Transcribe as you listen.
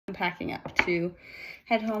packing up to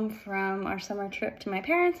head home from our summer trip to my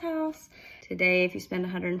parents' house. Today, if you spend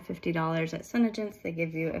 $150 at Senegence, they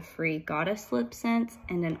give you a free Goddess LipSense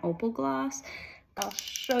and an Opal gloss. I'll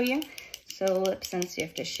show you. So LipSense, you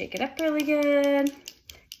have to shake it up really good.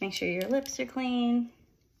 Make sure your lips are clean.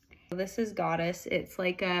 This is Goddess. It's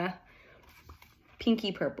like a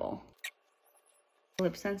pinky purple.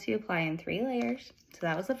 LipSense you apply in 3 layers. So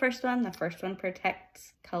that was the first one. The first one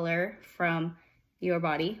protects color from your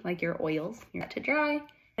body, like your oils. You're to dry.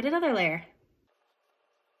 Add another layer.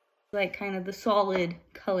 Like kind of the solid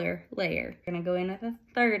color layer. You're gonna go in with a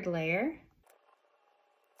 3rd layer.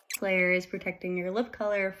 This layer is protecting your lip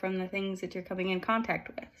color from the things that you're coming in contact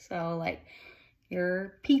with. So like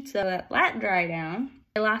your pizza, that dry down.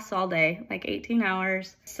 It lasts all day, like 18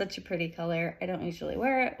 hours. Such a pretty color. I don't usually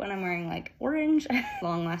wear it when I'm wearing like orange.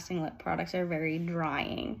 Long-lasting lip products are very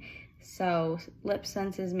drying. So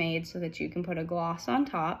LipSense is made so that you can put a gloss on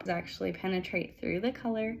top. It actually penetrate through the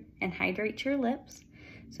color and hydrate your lips.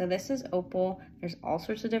 So this is Opal. There's all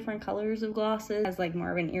sorts of different colors of glosses. It has like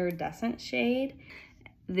more of an iridescent shade.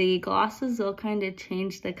 The glosses will kind of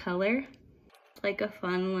change the color. It's like a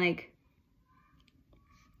fun like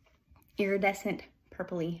iridescent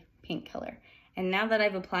purpley pink color. And now that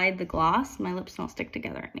I've applied the gloss, my lips don't stick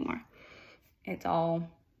together anymore. It's all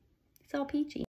peachy.